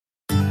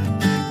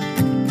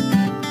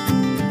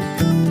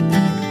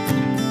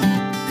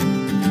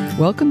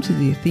Welcome to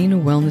the Athena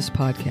Wellness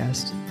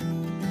Podcast,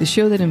 the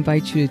show that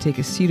invites you to take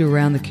a seat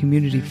around the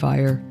community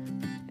fire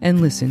and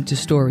listen to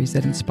stories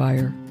that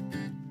inspire.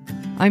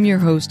 I'm your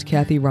host,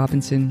 Kathy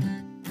Robinson,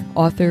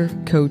 author,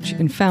 coach,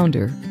 and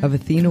founder of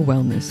Athena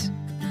Wellness,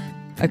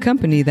 a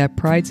company that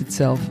prides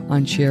itself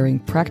on sharing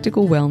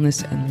practical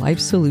wellness and life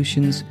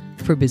solutions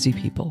for busy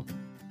people.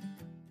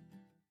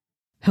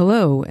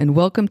 Hello, and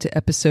welcome to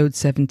episode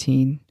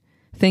 17.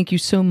 Thank you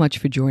so much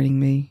for joining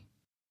me.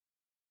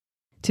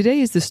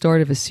 Today is the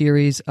start of a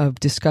series of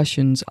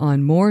discussions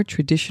on more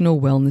traditional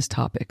wellness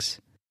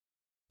topics.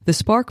 The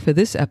spark for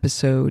this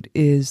episode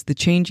is the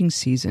changing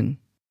season.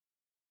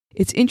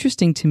 It's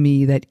interesting to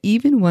me that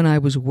even when I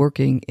was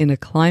working in a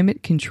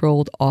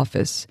climate-controlled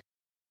office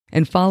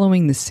and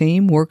following the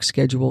same work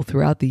schedule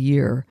throughout the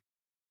year,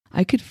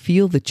 I could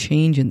feel the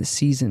change in the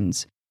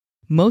seasons,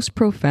 most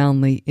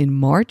profoundly in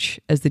March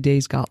as the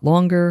days got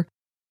longer,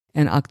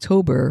 and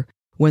October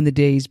when the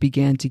days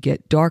began to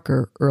get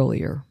darker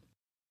earlier.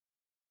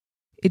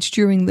 It's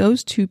during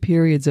those two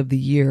periods of the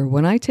year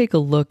when I take a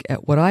look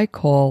at what I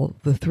call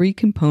the three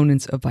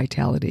components of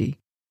vitality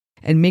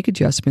and make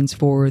adjustments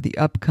for the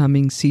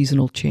upcoming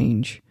seasonal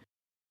change.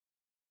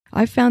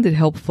 I found it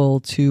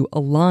helpful to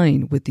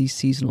align with these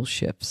seasonal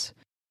shifts,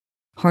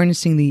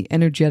 harnessing the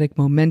energetic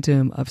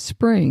momentum of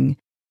spring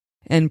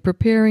and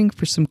preparing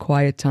for some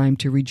quiet time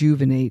to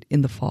rejuvenate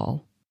in the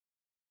fall.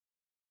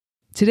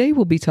 Today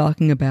we'll be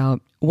talking about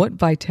what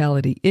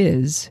vitality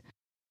is,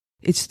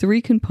 its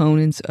three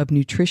components of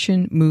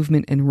nutrition,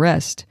 movement, and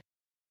rest,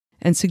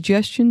 and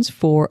suggestions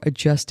for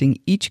adjusting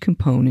each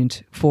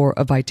component for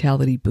a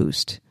vitality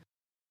boost.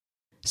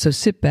 So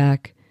sit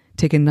back,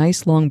 take a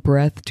nice long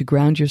breath to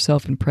ground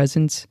yourself in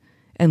presence,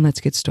 and let's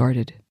get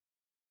started.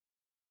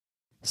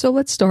 So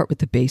let's start with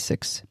the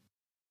basics.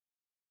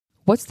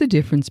 What's the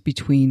difference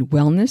between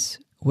wellness,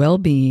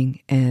 well-being,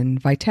 and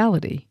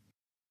vitality?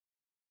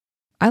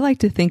 I like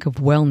to think of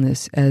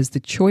wellness as the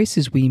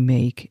choices we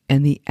make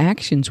and the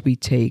actions we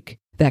take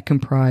that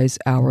comprise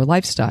our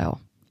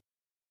lifestyle.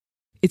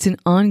 It's an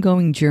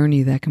ongoing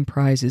journey that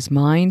comprises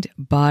mind,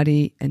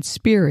 body, and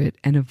spirit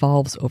and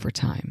evolves over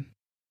time.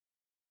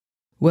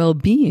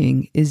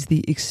 Well-being is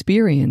the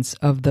experience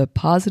of the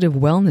positive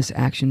wellness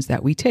actions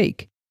that we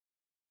take.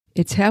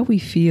 It's how we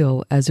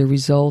feel as a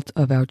result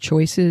of our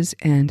choices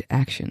and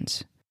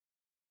actions.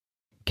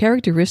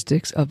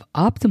 Characteristics of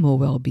optimal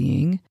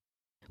well-being,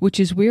 which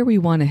is where we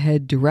want to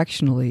head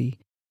directionally,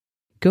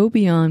 go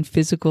beyond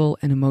physical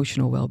and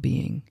emotional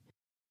well-being.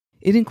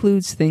 It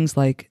includes things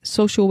like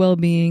social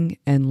well-being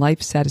and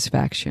life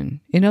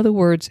satisfaction. In other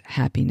words,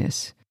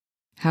 happiness.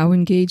 How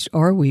engaged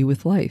are we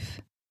with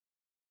life?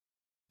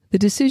 The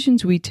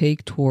decisions we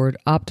take toward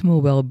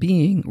optimal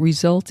well-being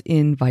result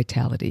in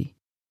vitality.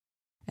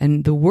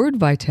 And the word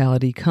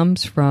vitality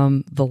comes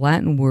from the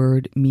Latin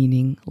word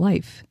meaning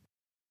life.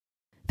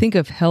 Think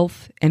of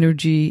health,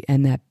 energy,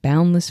 and that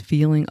boundless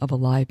feeling of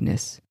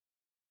aliveness.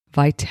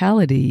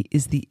 Vitality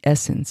is the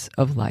essence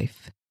of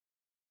life.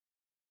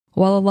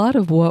 While a lot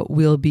of what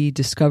we'll be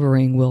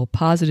discovering will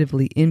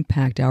positively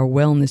impact our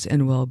wellness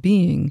and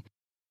well-being,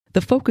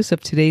 the focus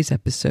of today's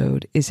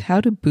episode is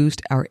how to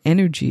boost our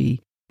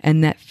energy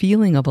and that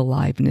feeling of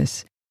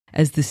aliveness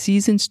as the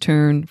seasons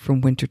turn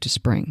from winter to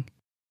spring.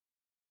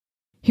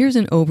 Here's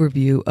an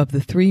overview of the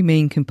three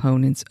main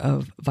components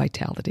of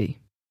vitality.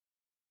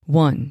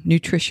 1.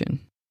 Nutrition.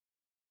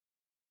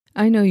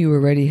 I know you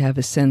already have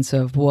a sense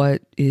of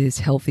what is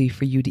healthy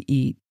for you to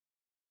eat,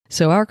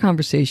 so our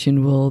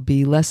conversation will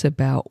be less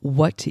about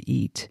what to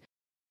eat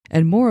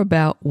and more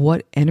about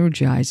what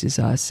energizes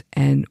us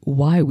and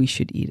why we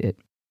should eat it.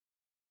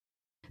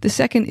 The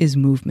second is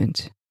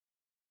movement.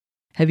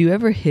 Have you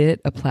ever hit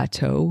a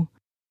plateau?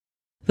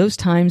 Those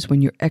times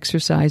when you're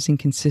exercising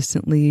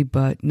consistently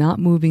but not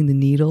moving the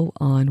needle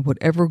on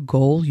whatever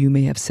goal you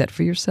may have set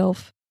for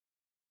yourself?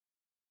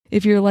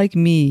 If you're like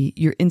me,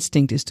 your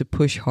instinct is to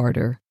push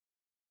harder,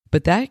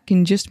 but that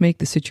can just make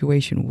the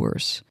situation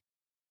worse.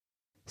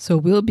 So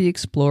we'll be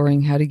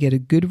exploring how to get a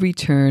good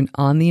return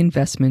on the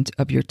investment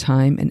of your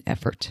time and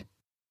effort.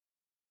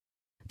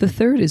 The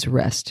third is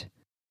rest.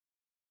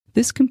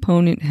 This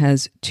component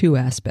has two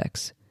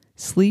aspects: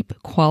 sleep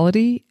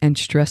quality and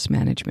stress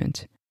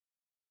management.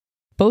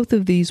 Both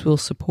of these will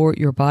support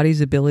your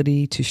body's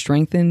ability to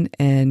strengthen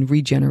and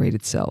regenerate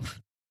itself,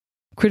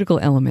 critical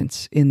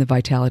elements in the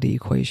vitality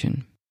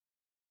equation.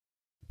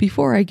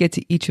 Before I get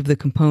to each of the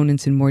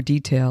components in more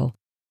detail,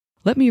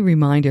 let me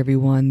remind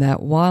everyone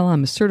that while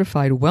I'm a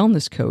certified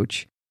wellness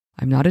coach,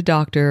 I'm not a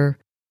doctor,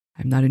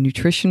 I'm not a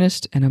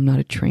nutritionist, and I'm not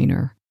a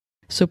trainer.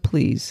 So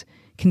please,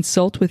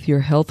 consult with your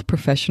health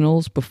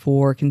professionals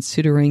before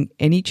considering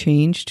any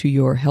change to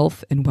your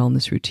health and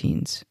wellness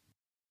routines.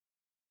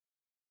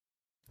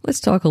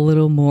 Let's talk a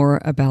little more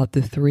about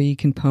the three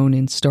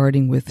components,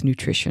 starting with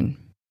nutrition.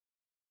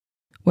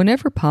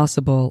 Whenever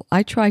possible,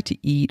 I try to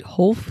eat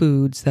whole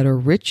foods that are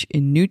rich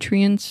in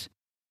nutrients,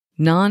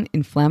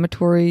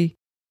 non-inflammatory,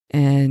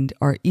 and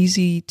are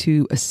easy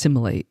to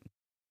assimilate.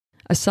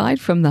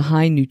 Aside from the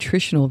high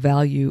nutritional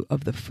value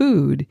of the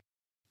food,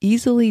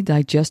 Easily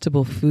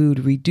digestible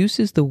food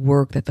reduces the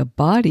work that the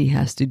body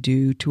has to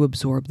do to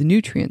absorb the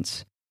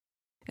nutrients,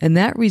 and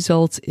that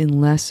results in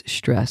less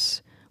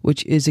stress,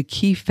 which is a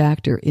key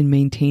factor in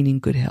maintaining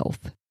good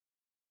health.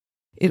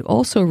 It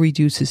also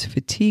reduces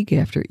fatigue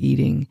after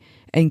eating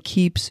and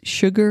keeps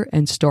sugar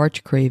and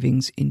starch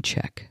cravings in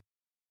check.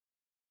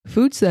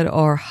 Foods that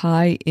are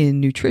high in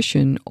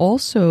nutrition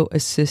also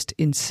assist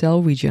in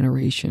cell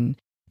regeneration,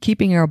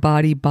 keeping our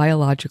body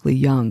biologically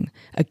young,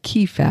 a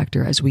key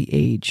factor as we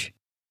age.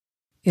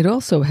 It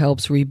also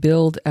helps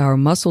rebuild our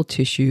muscle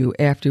tissue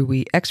after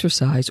we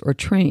exercise or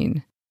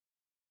train.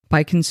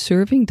 By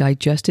conserving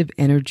digestive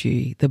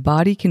energy, the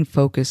body can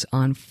focus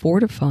on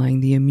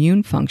fortifying the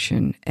immune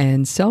function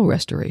and cell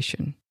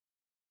restoration.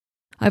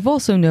 I've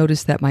also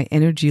noticed that my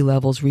energy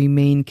levels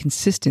remain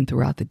consistent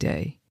throughout the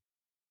day.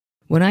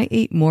 When I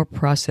ate more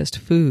processed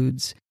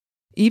foods,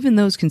 even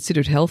those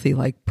considered healthy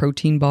like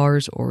protein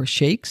bars or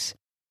shakes,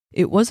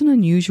 it wasn't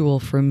unusual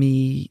for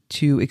me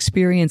to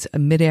experience a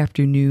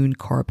mid-afternoon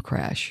carb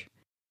crash.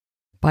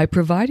 By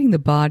providing the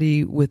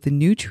body with the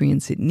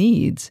nutrients it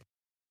needs,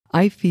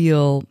 I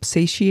feel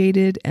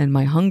satiated and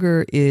my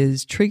hunger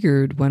is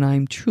triggered when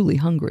I'm truly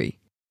hungry.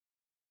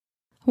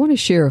 I want to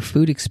share a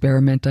food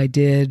experiment I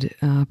did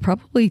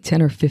probably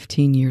 10 or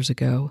 15 years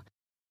ago.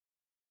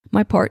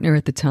 My partner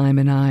at the time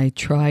and I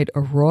tried a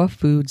raw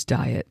foods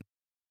diet.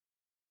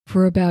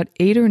 For about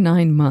 8 or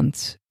 9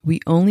 months, we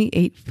only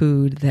ate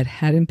food that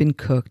hadn't been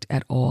cooked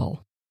at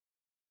all.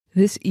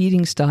 This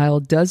eating style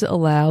does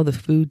allow the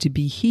food to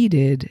be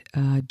heated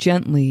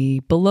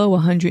gently below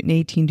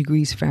 118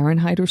 degrees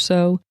Fahrenheit or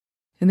so,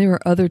 and there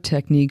are other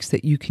techniques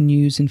that you can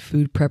use in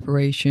food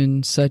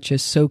preparation, such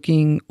as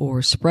soaking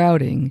or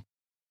sprouting,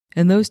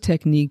 and those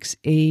techniques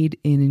aid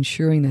in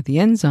ensuring that the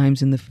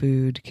enzymes in the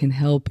food can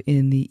help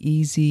in the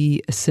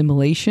easy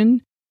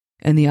assimilation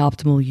and the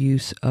optimal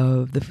use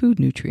of the food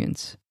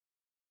nutrients.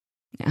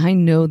 I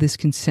know this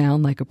can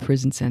sound like a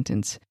prison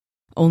sentence,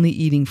 only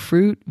eating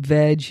fruit,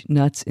 veg,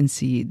 nuts, and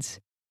seeds.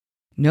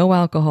 No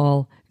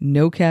alcohol,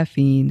 no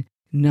caffeine,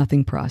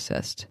 nothing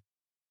processed.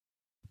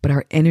 But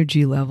our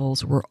energy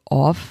levels were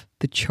off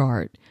the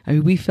chart.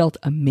 We felt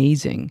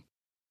amazing.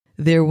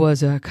 There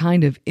was a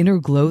kind of inner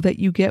glow that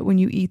you get when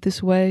you eat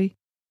this way,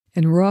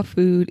 and raw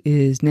food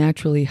is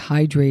naturally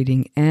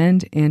hydrating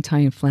and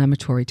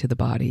anti-inflammatory to the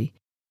body,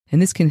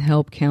 and this can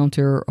help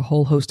counter a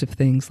whole host of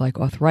things like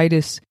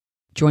arthritis,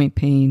 joint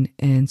pain,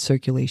 and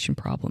circulation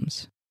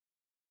problems.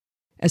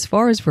 As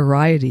far as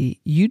variety,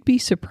 you'd be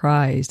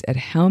surprised at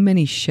how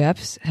many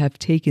chefs have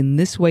taken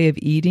this way of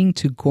eating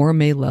to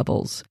gourmet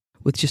levels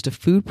with just a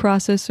food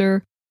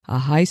processor, a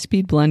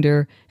high-speed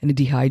blender, and a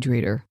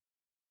dehydrator.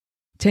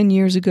 10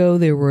 years ago,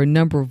 there were a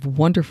number of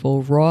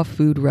wonderful raw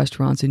food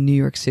restaurants in New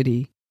York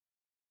City.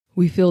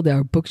 We filled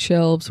our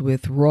bookshelves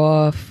with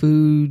raw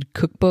food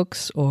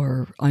cookbooks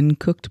or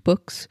uncooked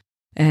books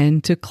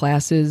and took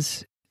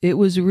classes. It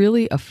was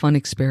really a fun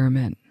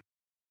experiment,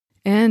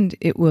 and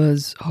it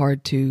was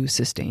hard to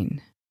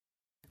sustain.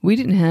 We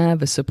didn't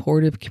have a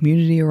supportive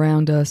community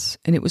around us,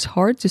 and it was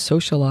hard to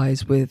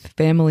socialize with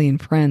family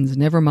and friends,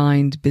 never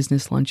mind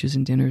business lunches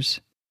and dinners.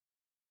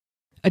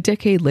 A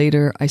decade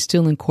later, I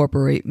still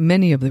incorporate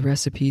many of the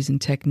recipes and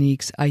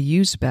techniques I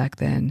used back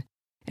then,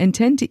 and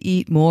tend to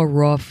eat more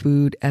raw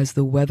food as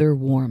the weather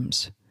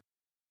warms.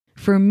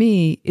 For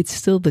me, it's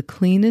still the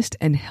cleanest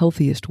and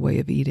healthiest way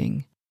of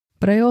eating.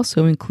 But I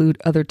also include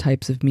other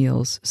types of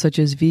meals, such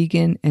as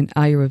vegan and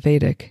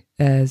Ayurvedic,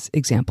 as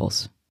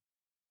examples.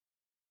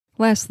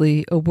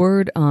 Lastly, a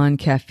word on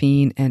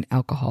caffeine and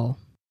alcohol.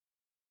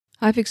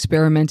 I've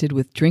experimented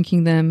with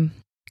drinking them,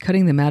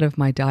 cutting them out of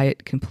my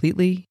diet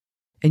completely,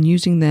 and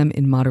using them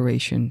in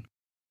moderation.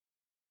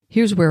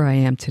 Here's where I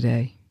am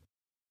today.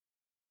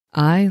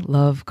 I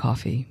love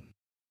coffee.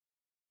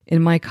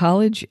 In my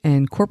college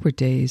and corporate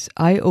days,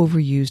 I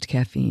overused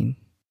caffeine.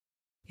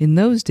 In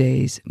those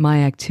days, my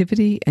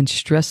activity and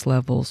stress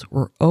levels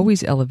were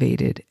always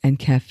elevated, and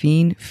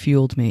caffeine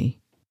fueled me.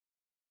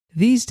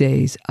 These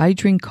days, I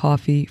drink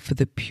coffee for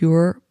the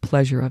pure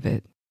pleasure of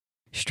it.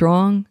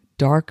 Strong,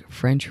 dark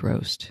French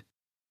roast.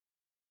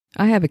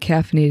 I have a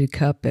caffeinated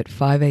cup at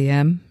 5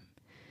 a.m.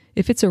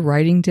 If it's a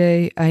writing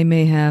day, I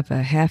may have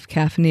a half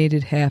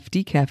caffeinated, half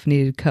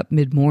decaffeinated cup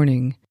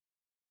mid-morning.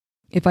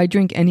 If I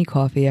drink any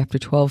coffee after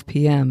 12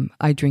 p.m.,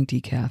 I drink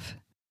decaf.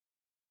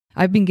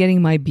 I've been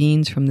getting my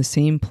beans from the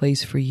same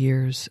place for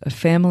years, a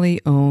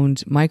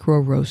family-owned micro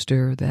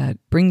roaster that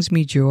brings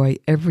me joy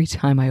every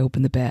time I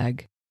open the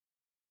bag.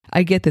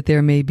 I get that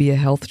there may be a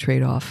health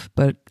trade-off,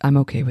 but I'm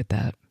okay with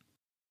that.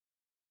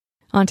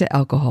 On to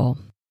alcohol.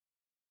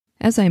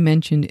 As I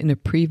mentioned in a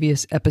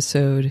previous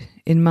episode,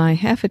 in my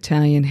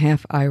half-Italian,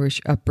 half-Irish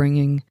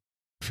upbringing,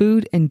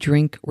 food and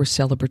drink were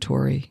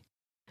celebratory,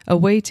 a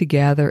way to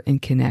gather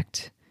and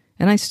connect,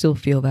 and I still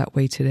feel that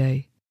way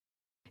today.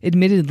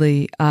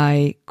 Admittedly,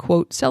 I,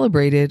 quote,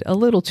 celebrated a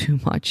little too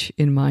much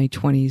in my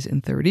 20s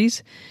and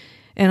 30s,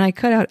 and I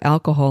cut out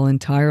alcohol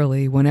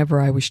entirely whenever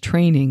I was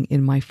training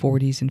in my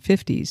 40s and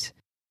 50s.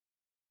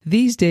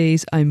 These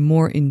days, I'm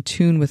more in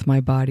tune with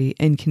my body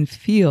and can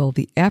feel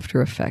the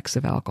after effects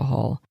of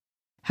alcohol,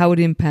 how it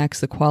impacts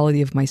the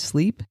quality of my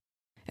sleep,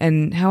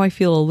 and how I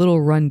feel a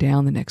little run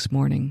down the next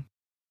morning.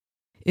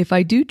 If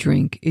I do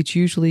drink, it's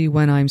usually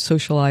when I'm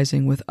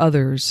socializing with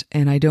others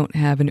and I don't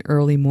have an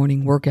early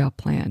morning workout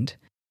planned.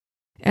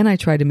 And I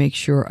try to make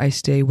sure I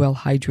stay well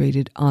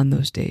hydrated on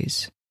those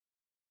days.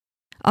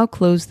 I'll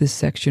close this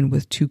section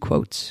with 2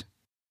 quotes.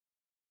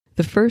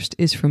 The first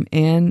is from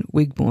Anne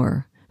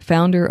Wigmore,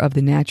 founder of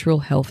the Natural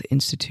Health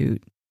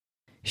Institute.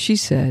 She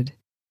said,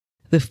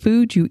 "The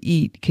food you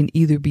eat can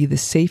either be the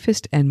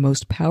safest and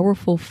most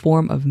powerful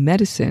form of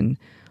medicine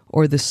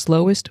or the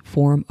slowest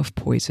form of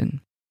poison."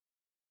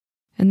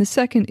 And the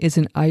second is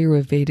an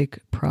Ayurvedic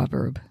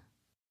proverb.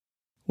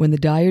 When the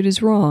diet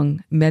is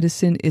wrong,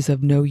 medicine is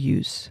of no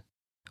use.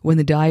 When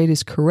the diet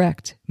is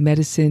correct,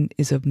 medicine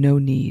is of no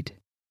need.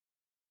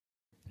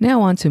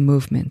 Now on to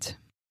movement.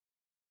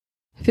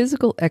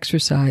 Physical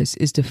exercise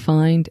is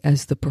defined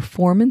as the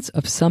performance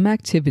of some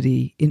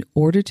activity in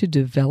order to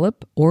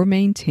develop or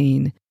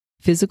maintain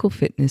physical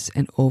fitness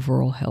and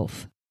overall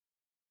health.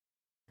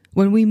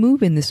 When we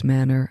move in this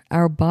manner,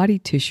 our body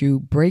tissue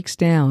breaks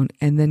down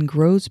and then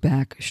grows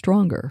back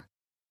stronger.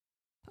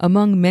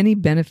 Among many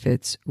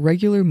benefits,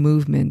 regular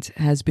movement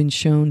has been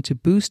shown to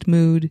boost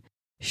mood,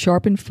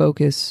 sharpen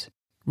focus,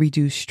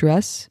 reduce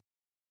stress,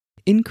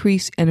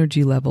 increase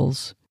energy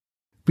levels,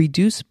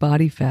 reduce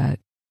body fat,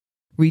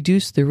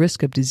 reduce the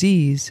risk of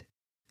disease,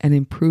 and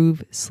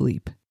improve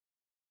sleep.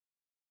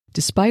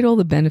 Despite all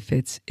the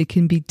benefits, it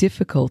can be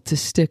difficult to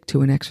stick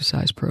to an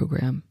exercise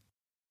program.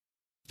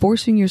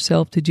 Forcing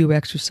yourself to do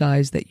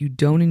exercise that you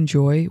don't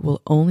enjoy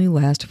will only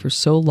last for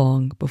so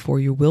long before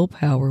your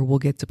willpower will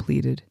get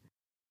depleted.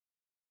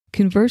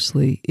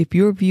 Conversely, if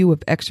your view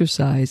of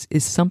exercise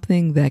is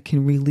something that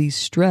can release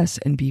stress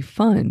and be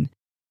fun,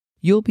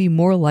 you'll be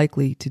more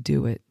likely to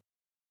do it.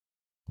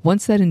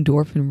 Once that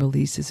endorphin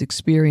release is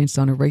experienced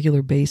on a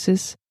regular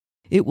basis,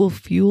 it will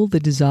fuel the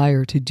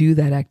desire to do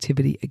that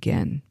activity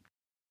again.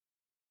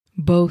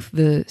 Both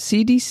the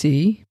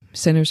CDC,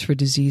 Centers for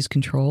Disease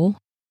Control,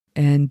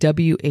 and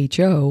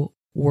WHO,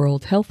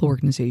 World Health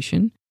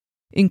Organization,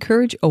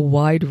 encourage a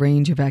wide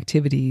range of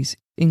activities,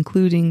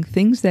 including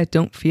things that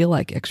don't feel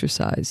like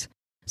exercise,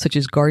 such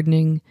as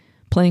gardening,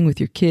 playing with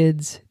your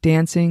kids,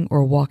 dancing,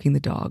 or walking the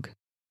dog.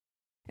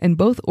 And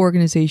both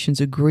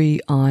organizations agree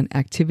on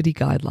activity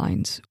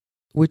guidelines,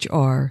 which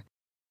are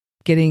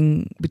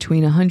getting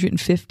between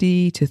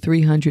 150 to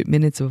 300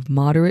 minutes of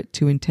moderate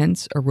to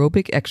intense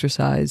aerobic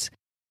exercise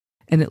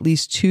and at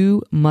least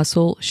 2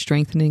 muscle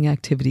strengthening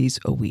activities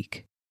a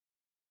week.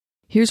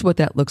 Here's what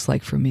that looks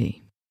like for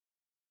me.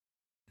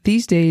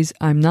 These days,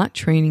 I'm not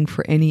training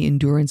for any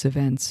endurance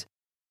events,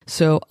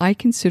 so I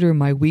consider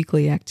my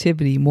weekly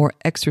activity more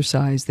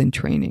exercise than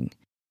training.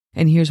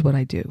 And here's what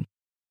I do.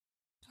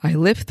 I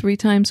lift 3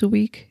 times a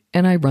week,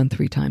 and I run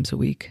 3 times a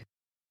week.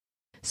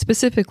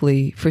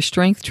 Specifically, for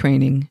strength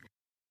training,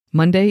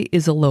 Monday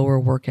is a lower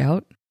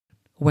workout,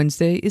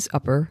 Wednesday is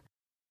upper,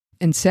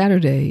 and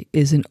Saturday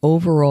is an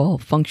overall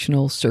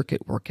functional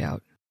circuit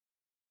workout.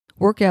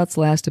 Workouts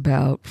last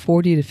about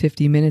 40 to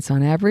 50 minutes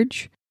on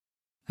average.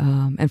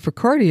 And for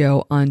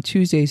cardio, on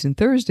Tuesdays and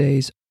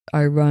Thursdays,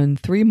 I run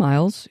 3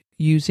 miles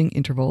using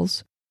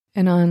intervals.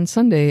 And on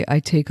Sunday, I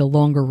take a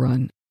longer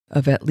run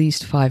of at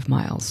least 5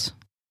 miles.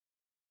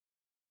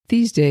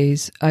 These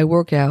days, I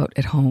work out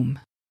at home.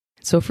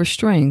 So for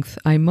strength,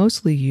 I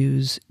mostly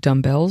use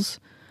dumbbells,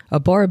 a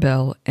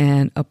barbell,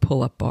 and a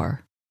pull-up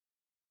bar.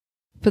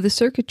 For the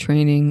circuit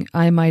training,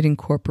 I might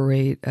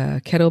incorporate a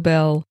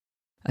kettlebell,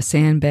 a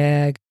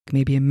sandbag,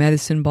 maybe a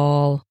medicine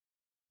ball.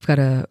 I've got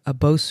a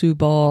BOSU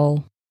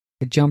ball,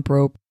 a jump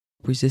rope,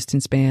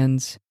 resistance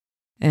bands,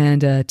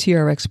 and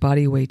TRX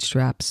bodyweight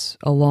straps,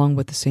 along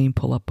with the same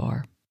pull-up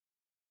bar.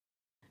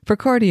 For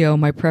cardio,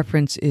 my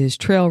preference is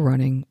trail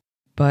running,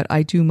 but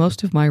I do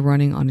most of my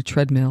running on a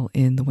treadmill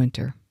in the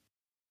winter.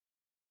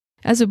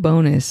 As a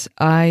bonus,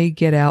 I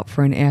get out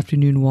for an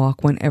afternoon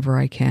walk whenever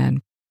I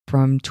can,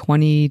 from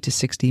 20 to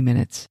 60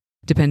 minutes,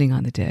 depending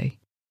on the day.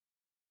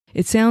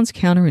 It sounds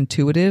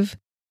counterintuitive,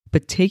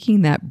 but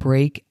taking that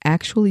break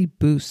actually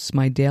boosts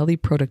my daily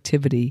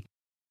productivity,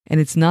 and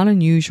it's not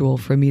unusual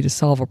for me to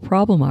solve a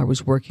problem I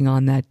was working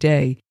on that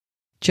day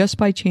just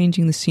by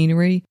changing the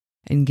scenery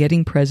and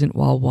getting present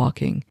while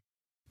walking.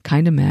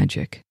 Kinda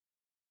magic.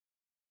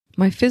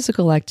 My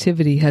physical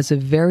activity has a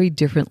very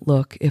different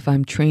look if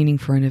I'm training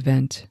for an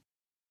event.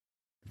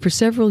 For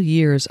several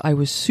years, I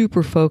was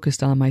super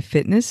focused on my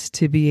fitness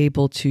to be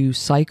able to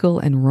cycle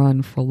and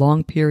run for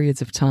long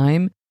periods of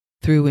time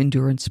through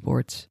endurance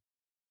sports.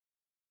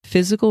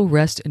 Physical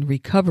rest and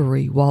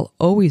recovery, while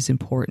always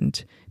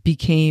important,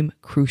 became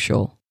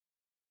crucial.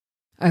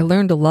 I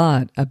learned a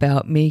lot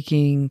about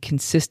making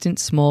consistent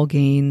small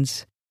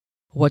gains,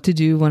 what to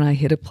do when I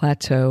hit a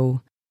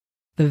plateau,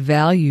 the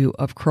value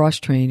of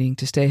cross-training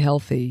to stay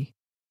healthy,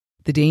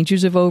 the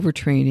dangers of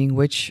overtraining,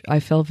 which I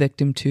fell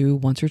victim to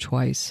once or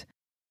twice,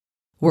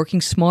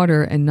 working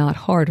smarter and not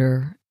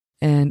harder,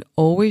 and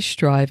always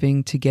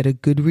striving to get a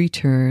good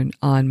return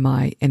on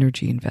my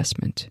energy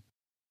investment.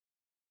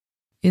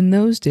 In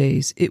those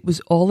days, it was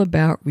all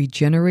about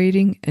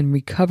regenerating and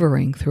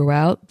recovering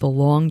throughout the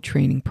long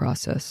training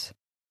process.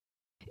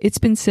 It's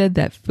been said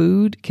that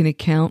food can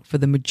account for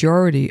the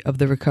majority of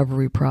the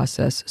recovery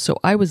process, so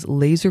I was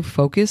laser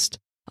focused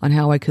on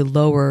how I could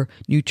lower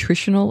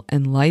nutritional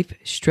and life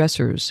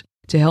stressors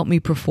to help me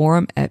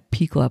perform at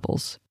peak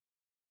levels.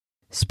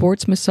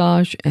 Sports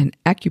massage and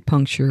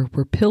acupuncture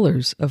were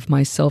pillars of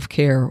my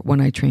self-care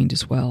when I trained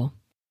as well.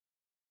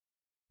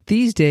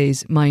 These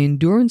days, my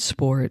endurance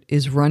sport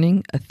is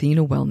running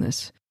Athena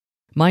Wellness,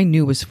 my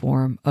newest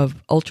form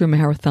of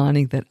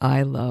ultramarathoning that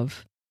I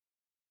love.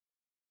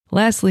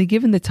 Lastly,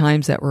 given the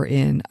times that we're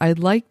in, I'd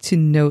like to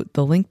note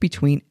the link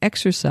between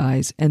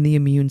exercise and the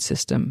immune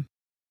system.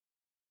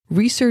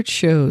 Research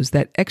shows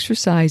that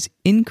exercise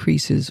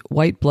increases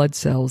white blood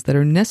cells that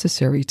are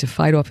necessary to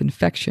fight off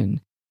infection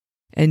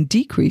and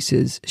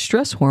decreases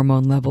stress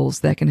hormone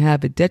levels that can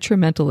have a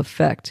detrimental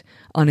effect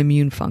on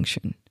immune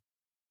function.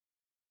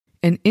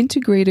 An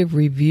integrative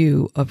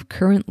review of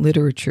current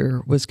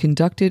literature was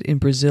conducted in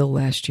Brazil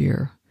last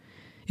year.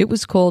 It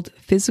was called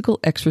Physical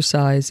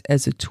Exercise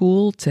as a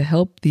Tool to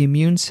Help the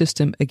Immune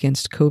System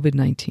Against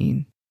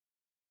COVID-19.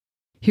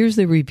 Here's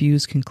the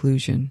review's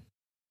conclusion.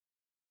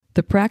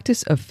 The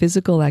practice of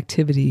physical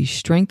activity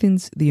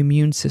strengthens the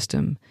immune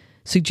system,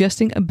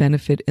 suggesting a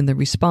benefit in the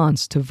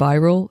response to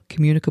viral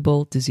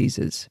communicable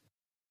diseases.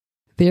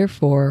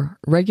 Therefore,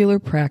 regular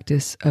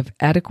practice of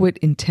adequate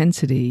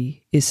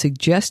intensity is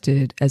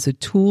suggested as a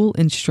tool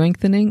in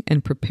strengthening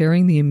and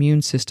preparing the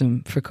immune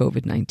system for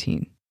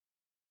COVID-19.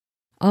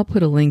 I'll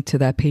put a link to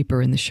that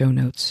paper in the show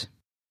notes.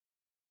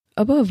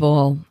 Above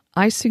all,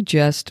 I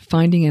suggest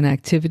finding an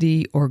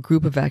activity or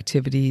group of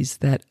activities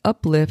that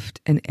uplift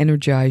and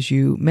energize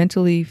you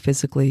mentally,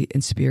 physically,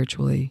 and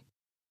spiritually.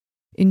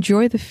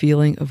 Enjoy the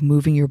feeling of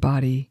moving your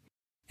body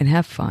and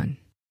have fun.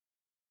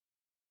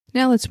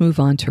 Now let's move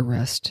on to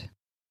rest.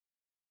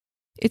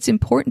 It's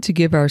important to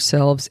give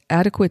ourselves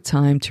adequate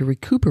time to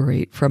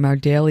recuperate from our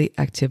daily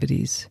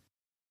activities.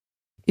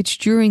 It's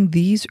during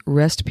these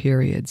rest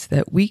periods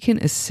that we can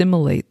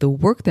assimilate the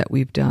work that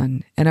we've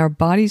done and our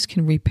bodies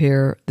can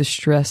repair the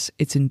stress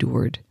it's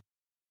endured.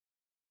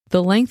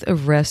 The length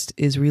of rest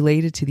is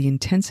related to the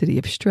intensity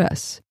of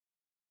stress.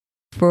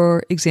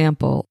 For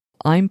example,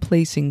 I'm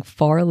placing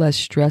far less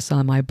stress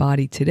on my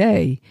body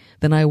today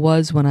than I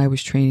was when I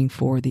was training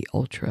for the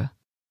ultra.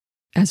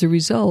 As a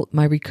result,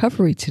 my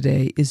recovery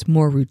today is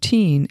more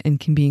routine and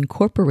can be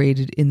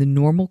incorporated in the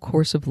normal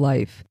course of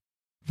life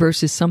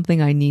versus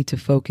something I need to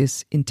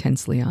focus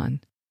intensely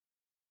on.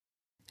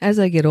 As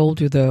I get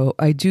older, though,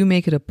 I do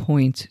make it a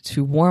point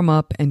to warm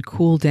up and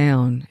cool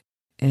down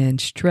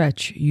and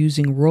stretch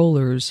using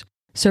rollers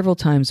several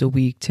times a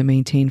week to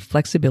maintain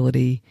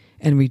flexibility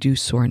and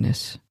reduce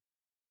soreness.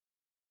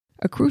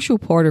 A crucial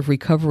part of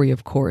recovery,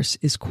 of course,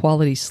 is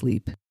quality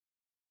sleep.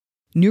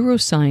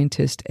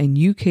 Neuroscientist and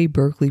UK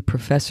Berkeley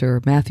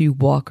professor Matthew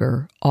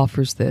Walker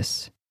offers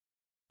this.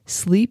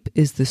 Sleep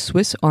is the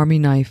Swiss Army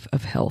knife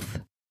of health.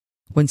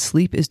 When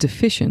sleep is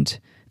deficient,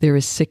 there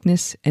is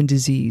sickness and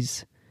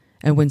disease.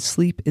 And when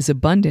sleep is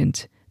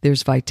abundant,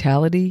 there's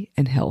vitality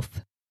and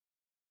health.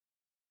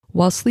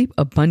 While sleep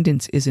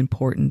abundance is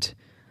important,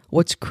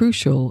 what's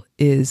crucial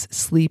is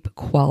sleep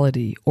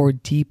quality or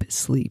deep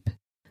sleep,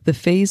 the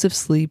phase of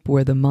sleep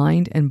where the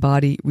mind and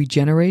body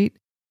regenerate,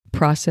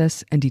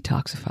 process, and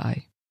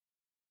detoxify.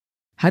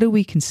 How do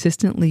we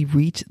consistently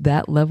reach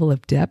that level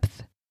of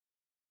depth?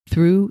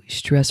 Through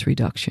stress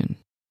reduction.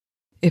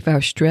 If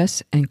our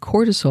stress and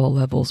cortisol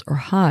levels are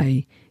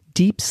high,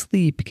 deep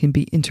sleep can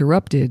be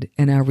interrupted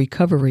and our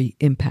recovery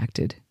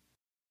impacted.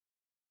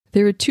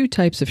 There are two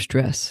types of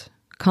stress,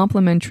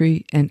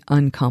 complementary and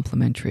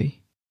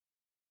uncomplimentary.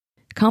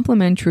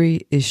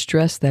 Complementary is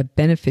stress that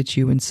benefits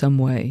you in some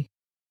way,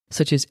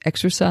 such as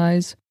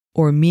exercise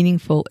or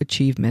meaningful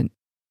achievement,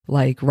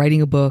 like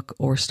writing a book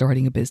or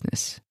starting a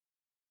business.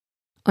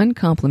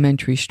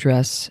 Uncomplimentary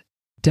stress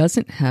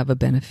doesn't have a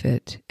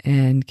benefit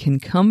and can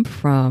come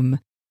from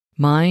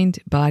mind,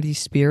 body,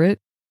 spirit,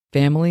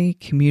 family,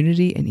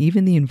 community, and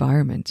even the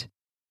environment.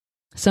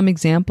 Some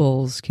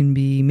examples can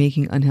be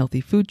making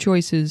unhealthy food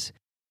choices,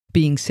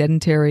 being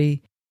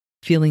sedentary,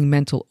 feeling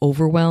mental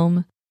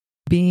overwhelm,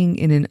 being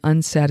in an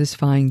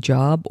unsatisfying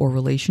job or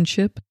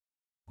relationship,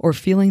 or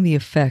feeling the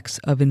effects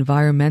of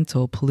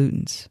environmental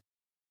pollutants.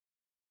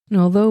 And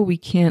although we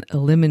can't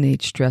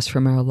eliminate stress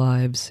from our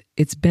lives,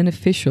 it's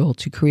beneficial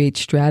to create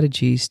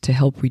strategies to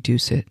help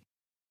reduce it.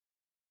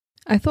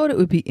 I thought it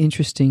would be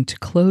interesting to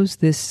close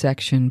this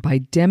section by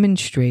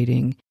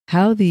demonstrating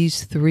how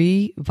these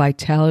three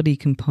vitality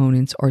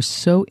components are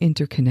so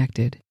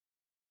interconnected.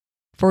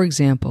 For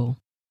example,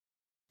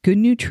 good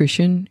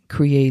nutrition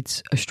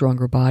creates a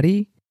stronger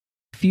body,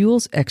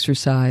 fuels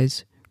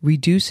exercise,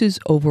 reduces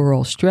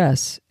overall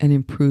stress, and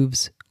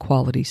improves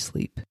quality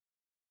sleep.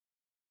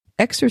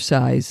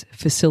 Exercise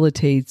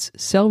facilitates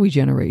cell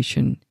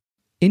regeneration,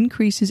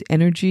 increases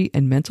energy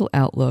and mental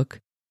outlook,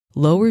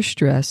 lowers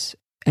stress,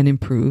 and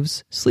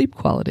improves sleep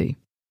quality.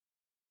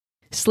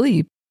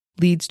 Sleep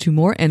leads to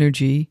more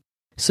energy,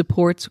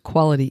 supports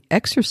quality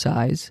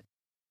exercise,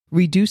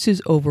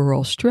 reduces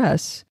overall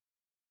stress,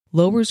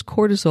 lowers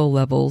cortisol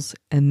levels,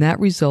 and that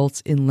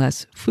results in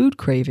less food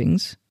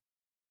cravings.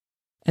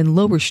 And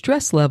lower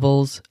stress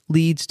levels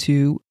leads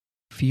to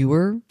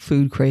fewer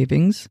food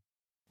cravings,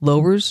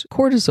 lowers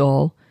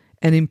cortisol,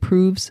 and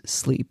improves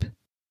sleep.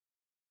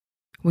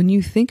 When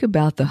you think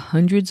about the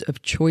hundreds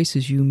of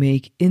choices you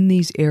make in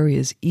these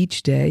areas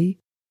each day,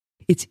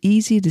 it's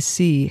easy to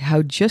see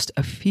how just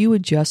a few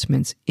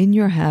adjustments in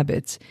your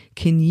habits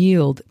can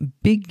yield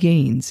big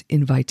gains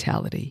in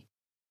vitality.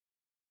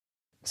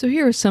 So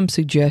here are some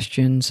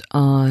suggestions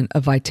on a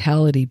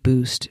vitality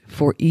boost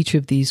for each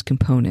of these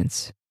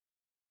components.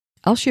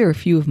 I'll share a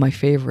few of my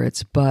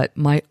favorites, but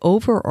my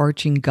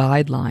overarching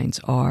guidelines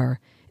are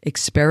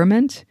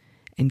experiment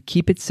and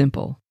keep it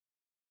simple.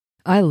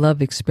 I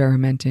love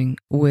experimenting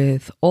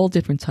with all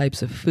different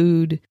types of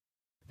food,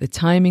 the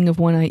timing of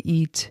when I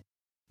eat,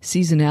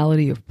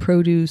 seasonality of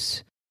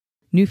produce,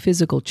 new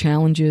physical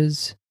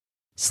challenges,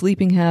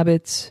 sleeping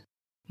habits,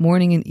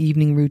 morning and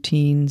evening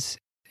routines,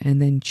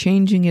 and then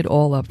changing it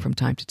all up from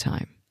time to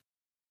time.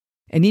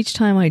 And each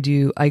time I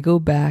do, I go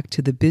back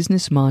to the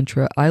business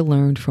mantra I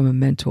learned from a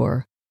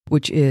mentor,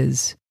 which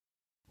is,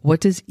 what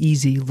does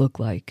easy look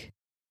like?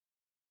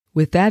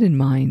 With that in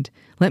mind,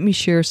 let me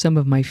share some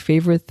of my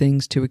favorite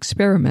things to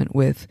experiment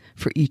with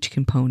for each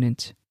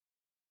component.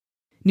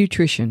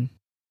 Nutrition.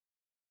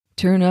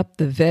 Turn up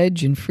the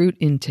veg and fruit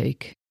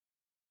intake.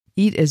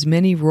 Eat as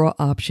many raw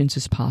options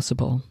as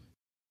possible.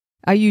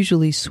 I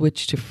usually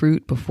switch to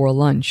fruit before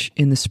lunch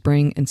in the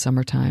spring and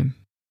summertime.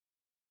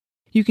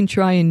 You can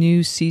try a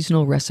new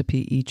seasonal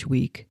recipe each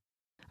week.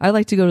 I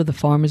like to go to the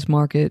farmer's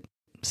market,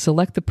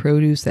 select the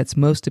produce that's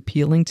most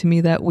appealing to me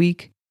that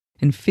week,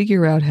 and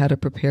figure out how to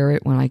prepare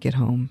it when I get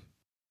home.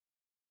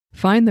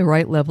 Find the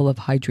right level of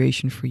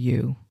hydration for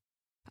you.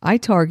 I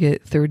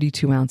target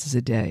 32 ounces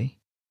a day.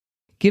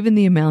 Given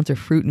the amount of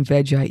fruit and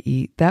veg I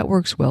eat, that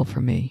works well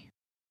for me.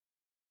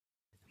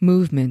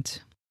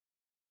 Movement.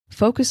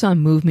 Focus on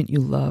movement you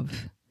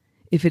love.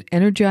 If it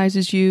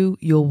energizes you,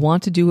 you'll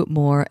want to do it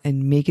more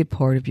and make it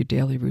part of your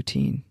daily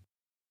routine.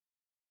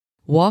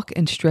 Walk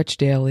and stretch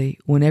daily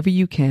whenever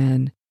you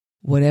can,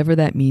 whatever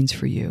that means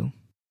for you.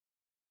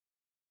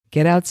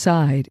 Get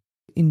outside,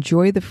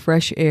 enjoy the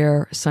fresh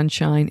air,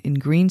 sunshine, and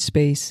green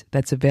space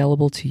that's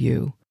available to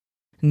you,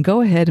 and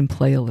go ahead and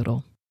play a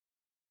little.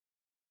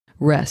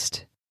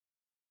 Rest.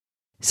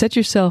 Set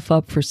yourself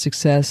up for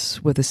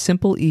success with a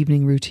simple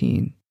evening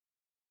routine.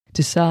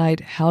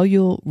 Decide how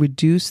you'll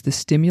reduce the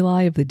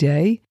stimuli of the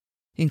day,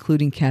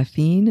 including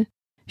caffeine,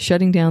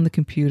 shutting down the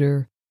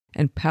computer,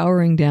 and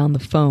powering down the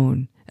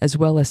phone, as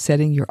well as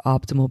setting your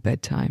optimal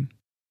bedtime.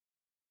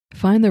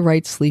 Find the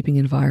right sleeping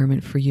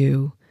environment for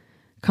you,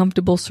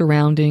 comfortable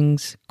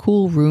surroundings,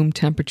 cool room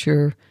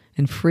temperature,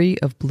 and free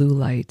of blue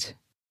light.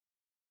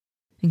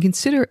 And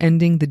consider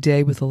ending the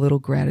day with a little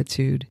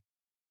gratitude.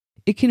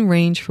 It can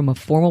range from a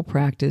formal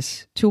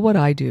practice to what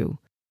I do,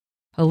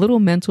 a little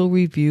mental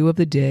review of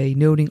the day,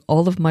 noting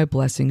all of my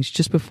blessings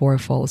just before I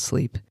fall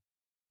asleep.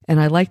 And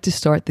I like to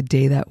start the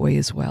day that way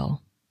as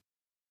well.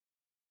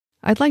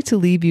 I'd like to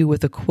leave you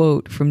with a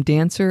quote from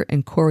dancer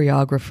and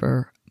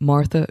choreographer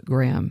Martha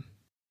Graham.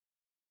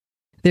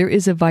 There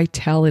is a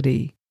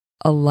vitality,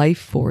 a life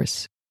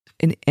force,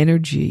 an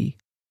energy,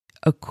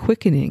 a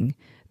quickening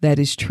that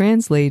is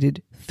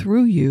translated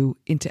through you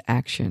into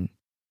action.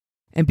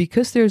 And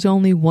because there's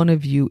only one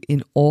of you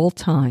in all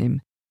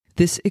time,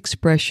 this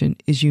expression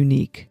is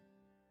unique.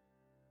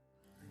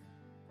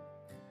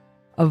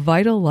 A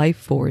vital life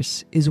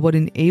force is what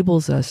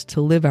enables us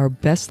to live our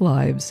best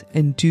lives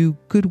and do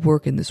good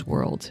work in this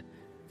world.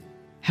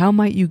 How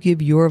might you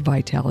give your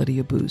vitality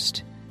a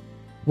boost?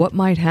 What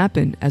might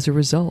happen as a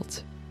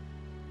result?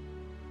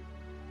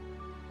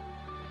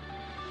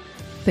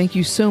 Thank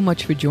you so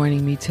much for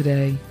joining me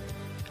today.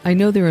 I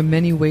know there are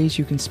many ways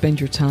you can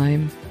spend your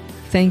time.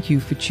 Thank you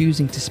for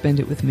choosing to spend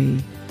it with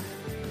me.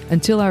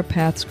 Until our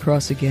paths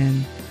cross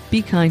again,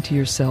 be kind to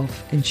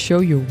yourself and show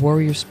your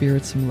warrior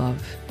spirit some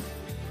love.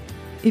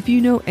 If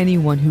you know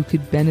anyone who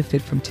could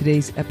benefit from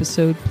today's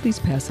episode, please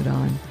pass it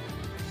on.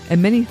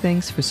 And many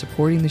thanks for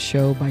supporting the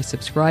show by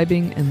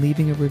subscribing and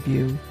leaving a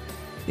review.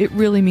 It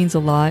really means a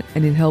lot,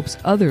 and it helps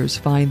others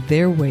find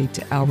their way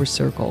to our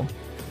circle.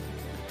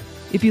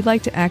 If you'd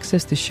like to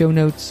access the show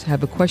notes,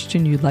 have a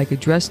question you'd like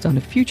addressed on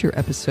a future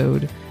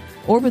episode,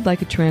 or would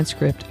like a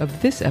transcript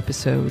of this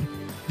episode,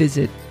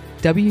 visit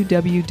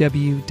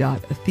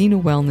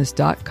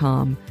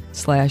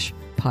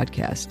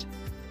www.athenawellness.com/podcast.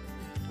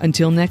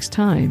 Until next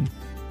time,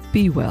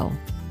 be well.